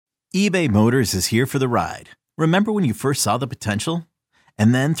eBay Motors is here for the ride. Remember when you first saw the potential?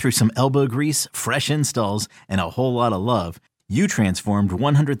 And then through some elbow grease, fresh installs, and a whole lot of love, you transformed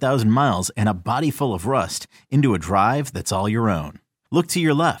 100,000 miles and a body full of rust into a drive that's all your own. Look to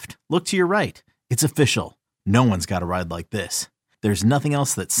your left. Look to your right. It's official. No one's got a ride like this. There's nothing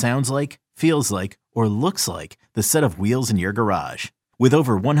else that sounds like, feels like, or looks like the set of wheels in your garage. With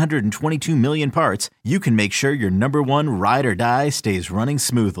over 122 million parts, you can make sure your number one ride or die stays running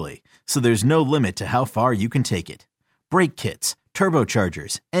smoothly. So there's no limit to how far you can take it. Brake kits,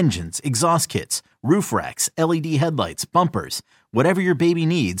 turbochargers, engines, exhaust kits, roof racks, LED headlights, bumpers, whatever your baby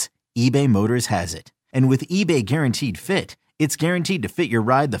needs, eBay Motors has it. And with eBay Guaranteed Fit, it's guaranteed to fit your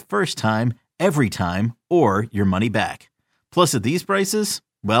ride the first time, every time, or your money back. Plus at these prices,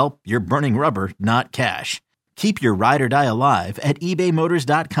 well, you're burning rubber, not cash. Keep your ride or die alive at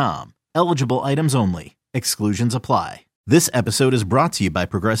ebaymotors.com. Eligible items only. Exclusions apply. This episode is brought to you by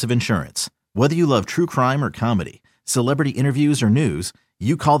Progressive Insurance. Whether you love true crime or comedy, celebrity interviews or news,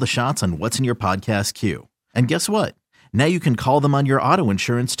 you call the shots on what's in your podcast queue. And guess what? Now you can call them on your auto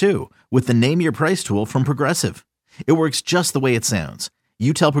insurance too with the Name Your Price tool from Progressive. It works just the way it sounds.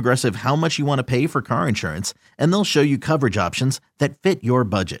 You tell Progressive how much you want to pay for car insurance, and they'll show you coverage options that fit your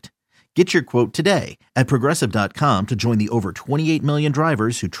budget. Get your quote today at Progressive.com to join the over 28 million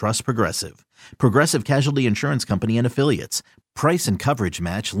drivers who trust Progressive. Progressive Casualty Insurance Company and Affiliates. Price and coverage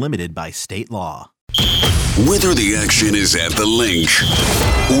match limited by state law. Whether the action is at the link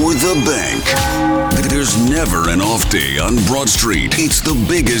or the bank, there's never an off day on Broad Street. It's the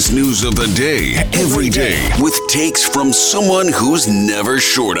biggest news of the day, every day, with takes from someone who's never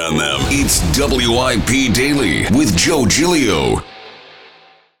short on them. It's WIP Daily with Joe Giglio.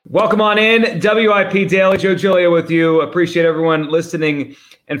 Welcome on in, WIP Daily. Joe Giglio with you. Appreciate everyone listening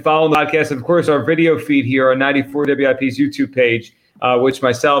and following the podcast. Of course, our video feed here on 94 WIP's YouTube page, which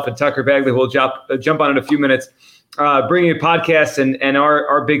myself and Tucker Bagley will jump on in a few minutes, bringing you podcasts and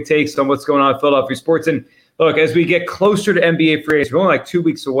our big takes on what's going on in Philadelphia sports. And look, as we get closer to NBA free agency, we're only like 2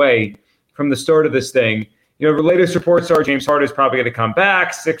 weeks away from the start of this thing. You know, the latest reports are James Harden is probably going to come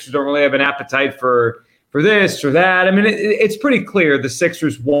back. Sixers don't really have an appetite for this or that. I mean, it's pretty clear the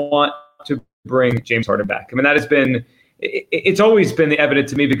Sixers want to bring James Harden back. I mean, that has been – it's always been evident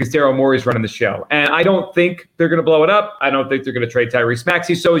to me because Daryl Morey's running the show. And I don't think they're going to blow it up. I don't think they're going to trade Tyrese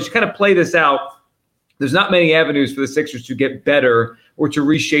Maxey. So as you kind of play this out, there's not many avenues for the Sixers to get better or to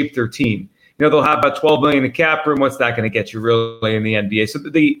reshape their team. You know, they'll have about $12 million in the cap room. What's that going to get you really in the NBA? So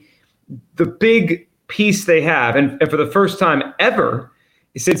the big piece they have, and for the first time ever –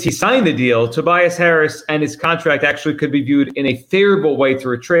 since he signed the deal, Tobias Harris and his contract actually could be viewed in a favorable way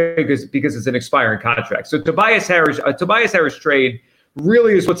through a trade because it's an expiring contract. So Tobias Harris trade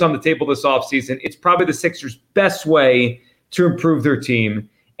really is what's on the table this offseason. It's probably the Sixers' best way to improve their team.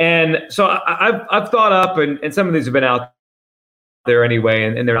 And so I've thought up, and some of these have been out there anyway,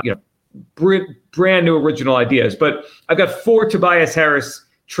 and they're brand new original ideas. But I've got 4 Tobias Harris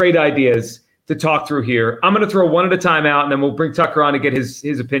trade ideas to talk through here. I'm going to throw one at a time out, and then we'll bring Tucker on to get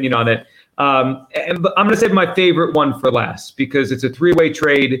his opinion on it. And I'm going to save my favorite one for last because it's a 3-way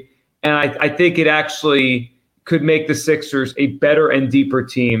trade, and I think it actually could make the Sixers a better and deeper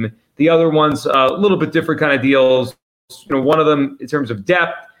team. The other one's a little bit different kind of deals. You know, one of them in terms of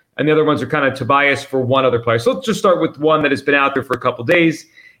depth, and the other ones are kind of Tobias for one other player. So let's just start with one that has been out there for a couple days.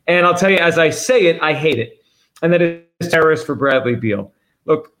 And I'll tell you, as I say it, I hate it. And that is Harris for Bradley Beal.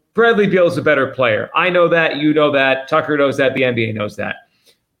 Look, Bradley Beal is a better player. I know that. You know that. Tucker knows that. The NBA knows that.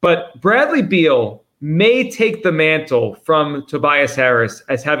 But Bradley Beal may take the mantle from Tobias Harris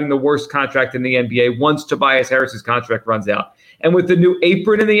as having the worst contract in the NBA once Tobias Harris's contract runs out. And with the new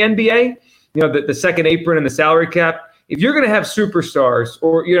apron in the NBA, you know, the second apron and the salary cap, if you're going to have superstars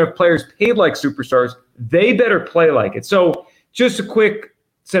or, you know, players paid like superstars, they better play like it. So just a quick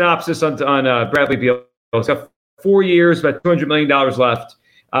synopsis on Bradley Beal. He's got 4 years, about $200 million left.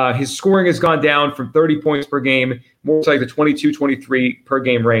 His scoring has gone down from 30 points per game, more like the 22, 23 per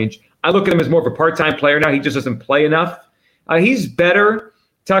game range. I look at him as more of a part-time player now. He just doesn't play enough. He's better,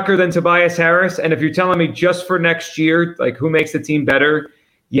 Tucker, than Tobias Harris. And if you're telling me just for next year, like who makes the team better,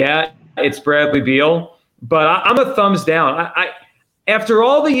 yeah, it's Bradley Beal. But I'm a thumbs down. After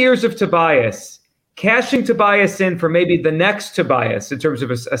all the years of Tobias, cashing Tobias in for maybe the next Tobias in terms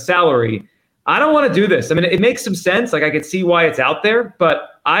of a salary, I don't want to do this. I mean, it makes some sense. Like I could see why it's out there, but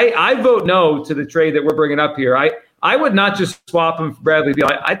I vote no to the trade that we're bringing up here. I would not just swap him for Bradley Beal.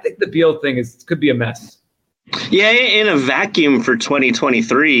 I think the Beal thing could be a mess. Yeah, in a vacuum for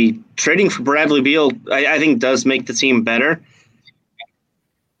 2023, trading for Bradley Beal, I think does make the team better.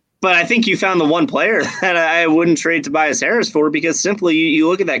 But I think you found the one player that I wouldn't trade Tobias Harris for, because simply you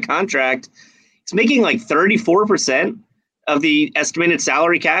look at that contract, it's making like 34% of the estimated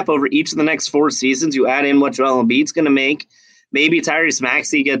salary cap over each of the next 4 seasons. You add in what Joel Embiid's going to make. Maybe Tyrese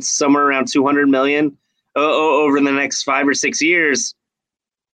Maxey gets somewhere around $200 million over the next 5 or 6 years.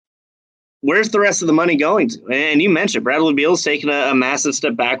 Where's the rest of the money going to? And you mentioned Bradley Beal's taken a massive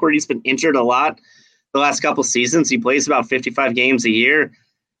step backward. He's been injured a lot the last couple seasons. He plays about 55 games a year.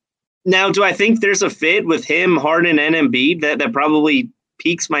 Now, do I think there's a fit with him, Harden, and Embiid that probably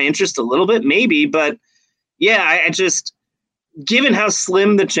piques my interest a little bit? Maybe, but yeah, I just, given how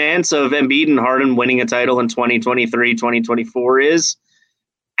slim the chance of Embiid and Harden winning a title in 2023, 2024 is,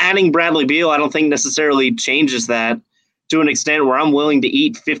 adding Bradley Beal, I don't think necessarily changes that to an extent where I'm willing to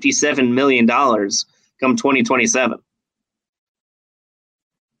eat $57 million come 2027.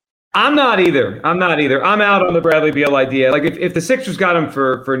 I'm not either. I'm out on the Bradley Beal idea. Like if the Sixers got him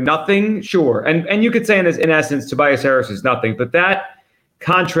for nothing, sure. And you could say in essence, Tobias Harris is nothing, but that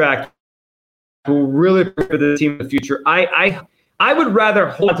contract will really for the team in the future. I would rather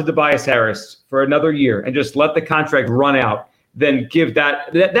hold on to Tobias Harris for another year and just let the contract run out than give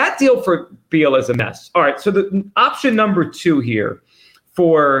that deal for Beal is a mess. All right. So the option number 2 here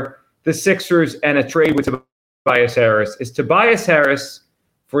for the Sixers and a trade with Tobias Harris is Tobias Harris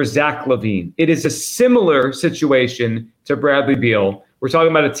for Zach LaVine. It is a similar situation to Bradley Beal. We're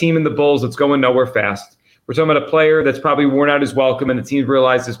talking about a team in the Bulls that's going nowhere fast. We're talking about a player that's probably worn out his welcome, and the team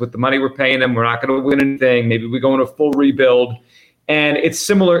realizes with the money we're paying him, we're not going to win anything. Maybe we go in a full rebuild. And it's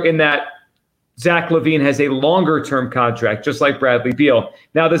similar in that Zach LaVine has a longer-term contract, just like Bradley Beal.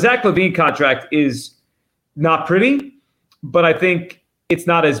 Now, the Zach LaVine contract is not pretty, but I think it's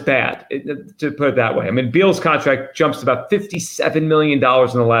not as bad, to put it that way. I mean, Beal's contract jumps to about $57 million in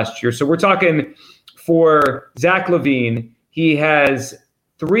the last year. So we're talking for Zach LaVine, he has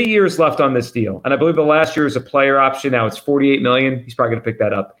 3 years left on this deal. And I believe the last year is a player option. Now it's $48 million. He's probably going to pick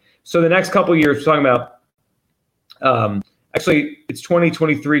that up. So the next couple of years, we're talking about, actually, it's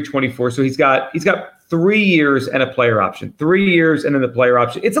 2023, 24. So he's got 3 years and a player option. 3 years and then the player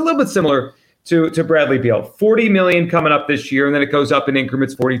option. It's a little bit similar to Bradley Beal. $40 million coming up this year, and then it goes up in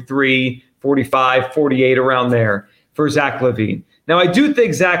increments, 43, 45, 48, around there for Zach LaVine. Now, I do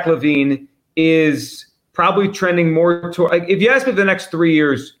think Zach LaVine is probably trending more toward, like, if you ask me the next 3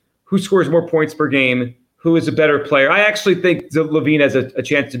 years, who scores more points per game, who is a better player, I actually think LaVine has a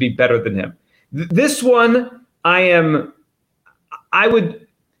chance to be better than him. This one, it's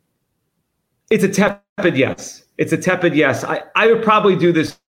a tepid yes. It's a tepid yes. I would probably do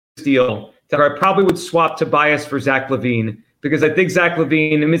this deal. I probably would swap Tobias for Zach LaVine, because I think Zach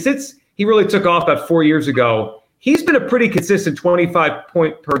LaVine, I mean, since he really took off about 4 years ago, he's been a pretty consistent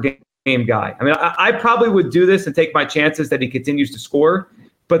 25-point per game guy. I mean, I probably would do this and take my chances that he continues to score.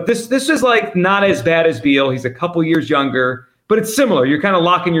 But this is like not as bad as Beal. He's a couple years younger, but it's similar. You're kind of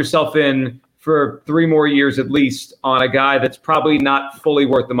locking yourself in for 3 more years at least on a guy that's probably not fully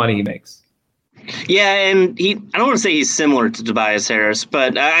worth the money he makes. Yeah, and I don't want to say he's similar to Tobias Harris,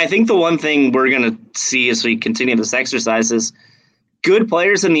 but I think the one thing we're going to see as we continue this exercise is good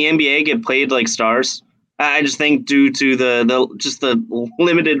players in the NBA get paid like stars. I just think due to the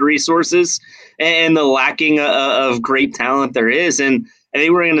limited resources and the lacking of great talent there is. And I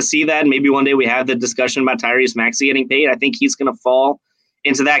think we're going to see that. Maybe one day we have the discussion about Tyrese Maxey getting paid. I think he's going to fall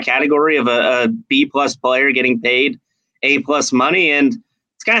into that category of a B-plus player getting paid A-plus money. And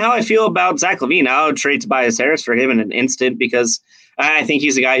it's kind of how I feel about Zach LaVine. I would trade Tobias Harris for him in an instant, because I think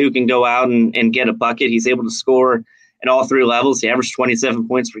he's a guy who can go out and get a bucket. He's able to score at all 3 levels. He averaged 27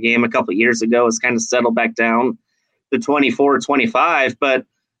 points per game a couple of years ago. It's kind of settled back down to 24, 25. But,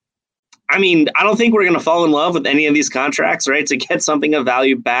 I mean, I don't think we're going to fall in love with any of these contracts, right? To get something of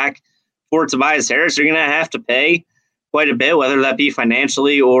value back for Tobias Harris, you're going to have to pay quite a bit, whether that be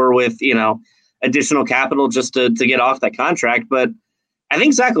financially or with, additional capital just to get off that contract. But I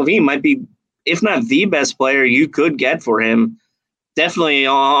think Zach LaVine might be, if not the best player you could get for him, definitely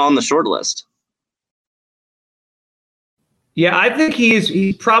on the short list. Yeah, I think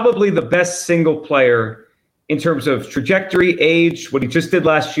he's probably the best single player in terms of trajectory, age, what he just did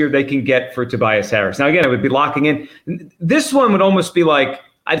last year, they can get for Tobias Harris. Now, again, it would be locking in. This one would almost be like,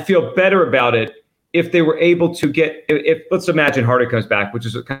 I'd feel better about it if they were able to get, if let's imagine Harden comes back, which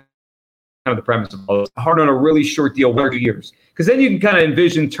is kind of the premise of all this, Harden on a really short deal, 1 or 2 years. Because then you can kind of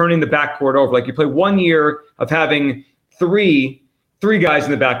envision turning the backcourt over. Like you play 1 year of having three guys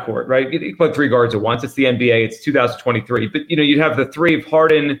in the backcourt, right? You play 3 guards at once. It's the NBA. It's 2023. But you'd have the 3 of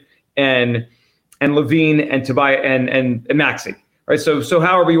Harden and LaVine and Tobias and Maxey. right? So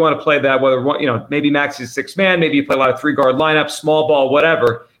however you want to play that, whether maybe Max is 6-man, maybe you play a lot of 3-guard lineups, small ball,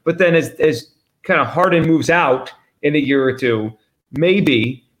 whatever. But then as kind of Harden moves out in a year or two,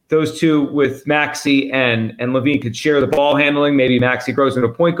 maybe those two with Maxey and Levine could share the ball handling. Maybe Maxey grows into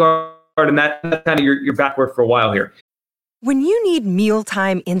a point guard, and that's kind of your backcourt for a while here. When you need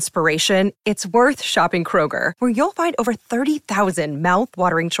mealtime inspiration, it's worth shopping Kroger, where you'll find over 30,000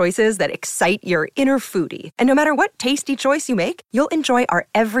 mouth-watering choices that excite your inner foodie. And no matter what tasty choice you make, you'll enjoy our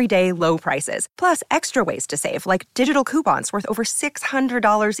everyday low prices, plus extra ways to save, like digital coupons worth over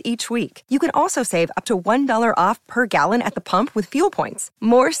 $600 each week. You can also save up to $1 off per gallon at the pump with fuel points.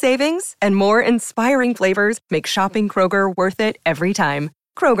 More savings and more inspiring flavors make shopping Kroger worth it every time.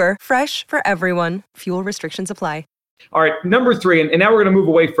 Kroger, fresh for everyone. Fuel restrictions apply. All right, number 3, and now we're going to move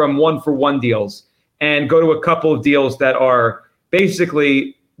away from 1-for-1 deals and go to a couple of deals that are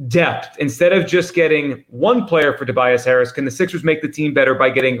basically depth. Instead of just getting one player for Tobias Harris, can the Sixers make the team better by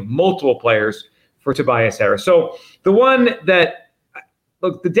getting multiple players for Tobias Harris? So the one that,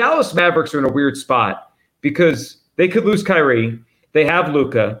 look, the Dallas Mavericks are in a weird spot because they could lose Kyrie. They have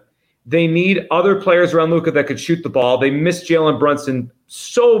Luka. They need other players around Luka that could shoot the ball. They miss Jalen Brunson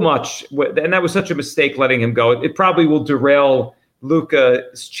so much, and that was such a mistake letting him go. It probably will derail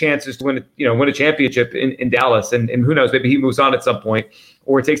Luka's chances to win a championship in Dallas. And who knows, maybe he moves on at some point,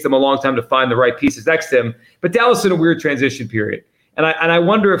 or it takes them a long time to find the right pieces next to him. But Dallas is in a weird transition period. And I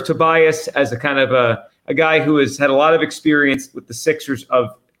wonder if Tobias, as a kind of a guy who has had a lot of experience with the Sixers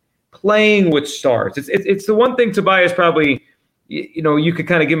of playing with stars, it's the one thing Tobias probably, you could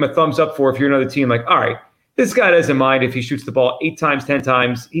kind of give him a thumbs up for if you're another team. Like, all right, this guy doesn't mind if he shoots the ball 8 times, 10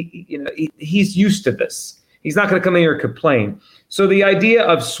 times. He's used to this. He's not going to come in here and complain. So the idea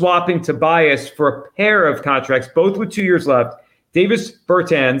of swapping Tobias for a pair of contracts, both with 2 years left, Davis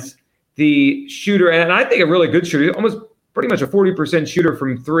Bertans, the shooter, and I think a really good shooter, almost pretty much a 40% shooter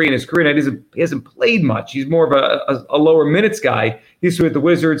from 3 in his career. And he hasn't played much. He's more of a lower minutes guy. He's with the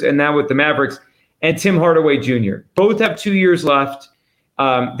Wizards and now with the Mavericks. And Tim Hardaway Jr. Both have 2 years left.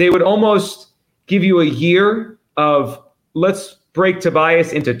 They would almost give you a year of let's break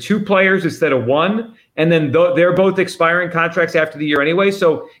Tobias into 2 players instead of 1. And then they're both expiring contracts after the year anyway.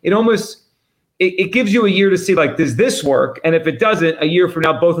 So it gives you a year to see, like, does this work? And if it doesn't, a year from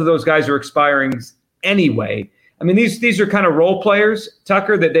now, both of those guys are expiring anyway. I mean, these are kind of role players,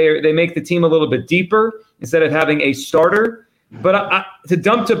 Tucker, that they make the team a little bit deeper instead of having a starter. But to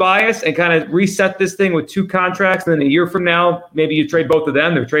dump Tobias and kind of reset this thing with 2 contracts, and then a year from now, maybe you trade both of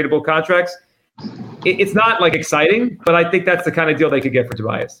them, they're tradable contracts. It's not like exciting, but I think that's the kind of deal they could get for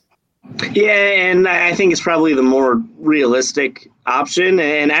Tobias. Yeah, and I think it's probably the more realistic option.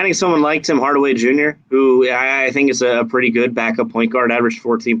 And adding someone like Tim Hardaway Jr., who I think is a pretty good backup point guard, averaged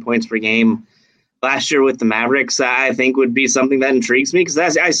 14 points per game last year with the Mavericks, I think would be something that intrigues me,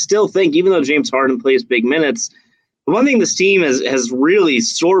 because I still think, even though James Harden plays big minutes, the one thing this team has really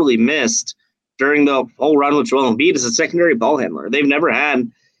sorely missed during the whole run with Joel Embiid is a secondary ball handler. They've never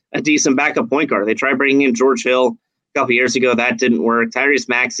had a decent backup point guard. They tried bringing in George Hill a couple years ago. That didn't work. Tyrese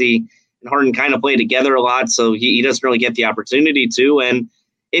Maxey and Harden kind of play together a lot, so he doesn't really get the opportunity to. And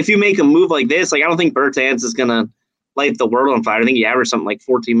if you make a move like this, like, I don't think Bertans is going to light the world on fire. I think he averaged something like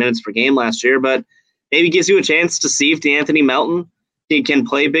 14 minutes per game last year, but maybe gives you a chance to see if DeAnthony Melton can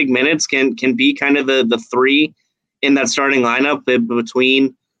play big minutes, can be kind of the 3 in that starting lineup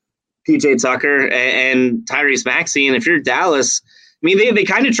between PJ Tucker and Tyrese Maxey. And if you're Dallas, I mean, they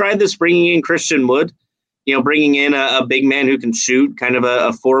kind of tried this, bringing in Christian Wood, bringing in a big man who can shoot, kind of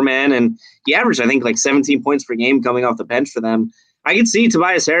a 4-man. And he averaged, I think, like 17 points per game coming off the bench for them. I could see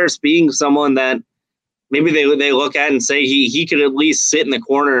Tobias Harris being someone that maybe they look at and say he could at least sit in the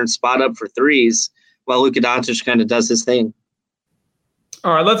corner and spot up for threes while Luka Doncic kind of does his thing.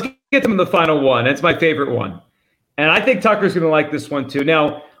 All right, let's get to the final one. It's my favorite one. And I think Tucker's going to like this one too.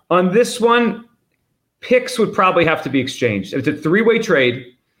 Now, on this one, picks would probably have to be exchanged. If it's a 3-way trade,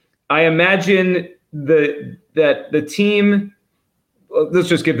 I imagine that the team, let's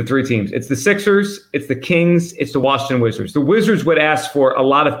just give the 3 teams. It's the Sixers, it's the Kings, it's the Washington Wizards. The Wizards would ask for a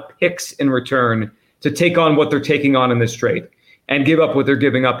lot of picks in return to take on what they're taking on in this trade and give up what they're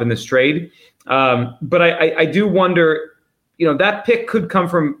giving up in this trade. But I do wonder, that pick could come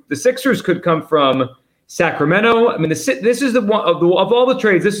from, the Sixers could come from Sacramento. I mean, this is the one of all the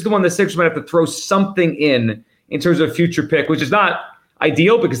trades. This is the one the Sixers might have to throw something in terms of future pick, which is not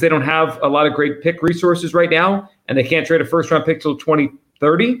ideal because they don't have a lot of great pick resources right now, and they can't trade a first-round pick till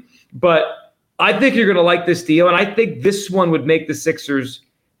 2030. But I think you're going to like this deal, and I think this one would make the Sixers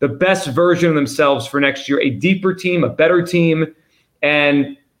the best version of themselves for next year, a deeper team, a better team,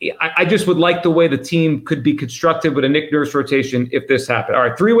 and I just would like the way the team could be constructed with a Nick Nurse rotation if this happened. All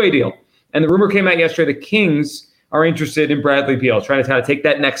right, 3-way deal. And the rumor came out yesterday the Kings are interested in Bradley Beal, trying to kind of take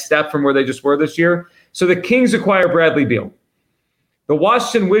that next step from where they just were this year. So the Kings acquire Bradley Beal. The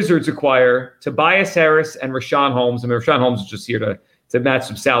Washington Wizards acquire Tobias Harris and Rashawn Holmes. I mean, Rashawn Holmes is just here to match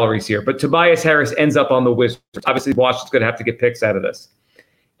some salaries here. But Tobias Harris ends up on the Wizards. Obviously, Washington's going to have to get picks out of this.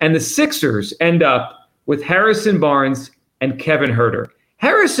 And the Sixers end up with Harrison Barnes and Kevin Huerter.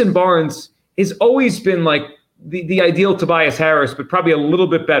 Harrison Barnes has always been like the ideal Tobias Harris, but probably a little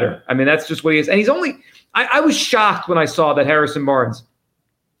bit better. I mean, that's just what he is. And he's only – I was shocked when I saw that Harrison Barnes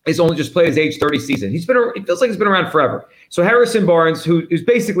has only just played his age 30 season. It feels like he's been around forever. So Harrison Barnes, who's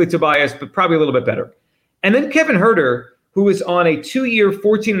basically Tobias, but probably a little bit better. And then Kevin Huerter, who is on a 2-year,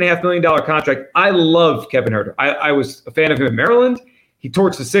 $14.5 million contract. I love Kevin Huerter. I was a fan of him in Maryland. He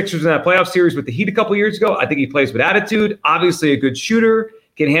torched the Sixers in that playoff series with the Heat a couple years ago. I think he plays with attitude. Obviously a good shooter,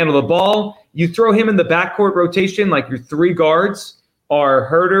 can handle the ball. You throw him in the backcourt rotation, like your 3 guards are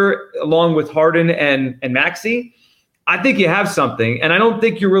Huerter along with Harden and Maxey. I think you have something, and I don't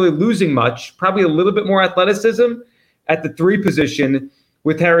think you're really losing much. Probably a little bit more athleticism at the 3 position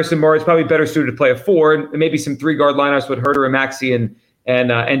with Harrison Barnes, probably better suited to play a 4, and maybe some 3-guard lineups with Huerter and Maxey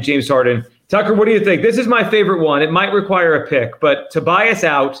and James Harden. Tucker, what do you think? This is my favorite one. It might require a pick, but Tobias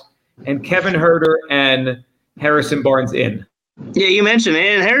out and Kevin Huerter and Harrison Barnes in. Yeah, you mentioned it.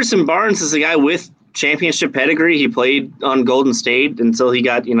 And Harrison Barnes is a guy with championship pedigree. He played on Golden State until he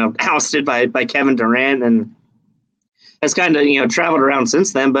got, ousted by Kevin Durant, and has kind of, traveled around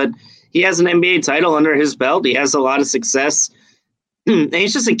since then. But he has an NBA title under his belt. He has a lot of success. And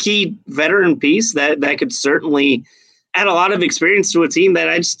he's just a key veteran piece that could certainly add a lot of experience to a team that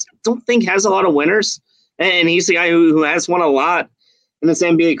I just don't think has a lot of winners. And he's the guy who has won a lot in this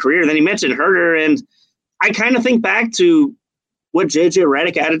NBA career. Then he mentioned Huerter, and I kind of think back to what J.J.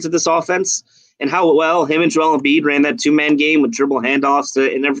 Redick added to this offense and how well him and Joel Embiid ran that 2-man game with dribble handoffs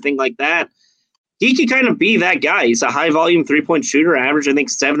and everything like that. He could kind of be that guy. He's a high-volume 3-point shooter, average, I think,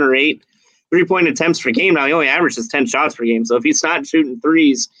 7 or 8 3-point attempts per game. Now, he only averages 10 shots per game, so if he's not shooting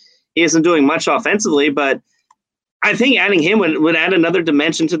threes, he isn't doing much offensively, but I think adding him would add another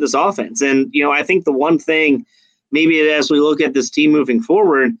dimension to this offense. And, I think the one thing, maybe as we look at this team moving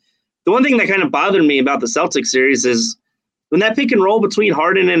forward, the one thing that kind of bothered me about the Celtics series is when that pick and roll between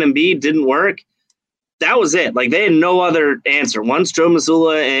Harden and Embiid didn't work, that was it. Like, they had no other answer. Once Joe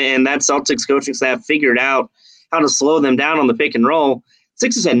Mazzulla and that Celtics coaching staff figured out how to slow them down on the pick and roll,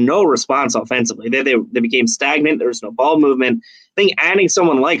 Sixers had no response offensively. They became stagnant. There was no ball movement. I think adding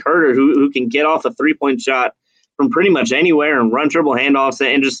someone like Huerter who can get off a 3-point shot from pretty much anywhere and run dribble handoffs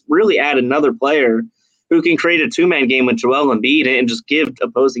and just really add another player who can create a 2-man game with Joel Embiid and just give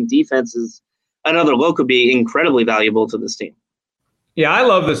opposing defenses another look would be incredibly valuable to this team. Yeah, I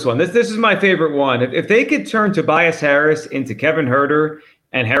love this one. This is my favorite one. If they could turn Tobias Harris into Kevin Huerter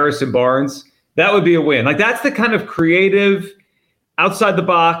and Harrison Barnes, that would be a win. Like, that's the kind of creative, outside the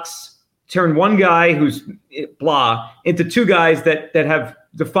box, turn one guy who's blah into 2 guys that have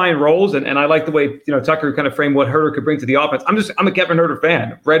defined roles, and I like the way Tucker kind of framed what Huerter could bring to the offense. I'm a Kevin Huerter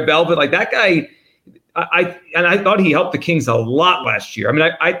fan. Red Velvet, like that guy. I thought he helped the Kings a lot last year. I mean,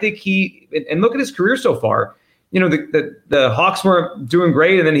 I think and look at his career so far. The Hawks weren't doing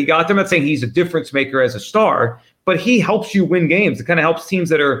great, and then he got them. I'm not saying he's a difference maker as a star, but he helps you win games. It kind of helps teams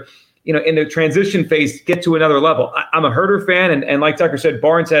that are in the transition phase get to another level. I'm a Huerter fan, and like Tucker said,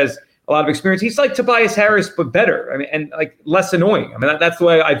 Barnes has a lot of experience. He's like Tobias Harris, but better. I mean, and like less annoying. I mean, that's the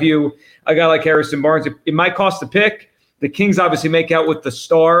way I view a guy like Harrison Barnes. It might cost a pick. The Kings obviously make out with the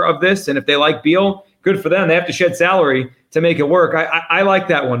star of this, and if they like Beal, good for them. They have to shed salary to make it work. I like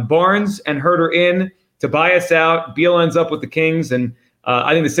that one. Barnes and Huerter in, Tobias out, Beal ends up with the Kings, and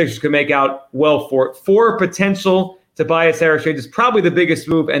I think the Sixers could make out well for it. 4 potential Tobias Harris trades is probably the biggest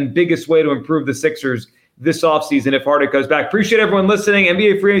move and biggest way to improve the Sixers this offseason if Harden goes back. Appreciate everyone listening.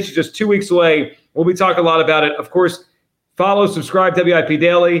 NBA free agency just 2 weeks away. We'll be talking a lot about it. Of course, follow, subscribe, WIP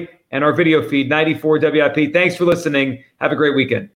Daily, and our video feed, 94 WIP. Thanks for listening. Have a great weekend.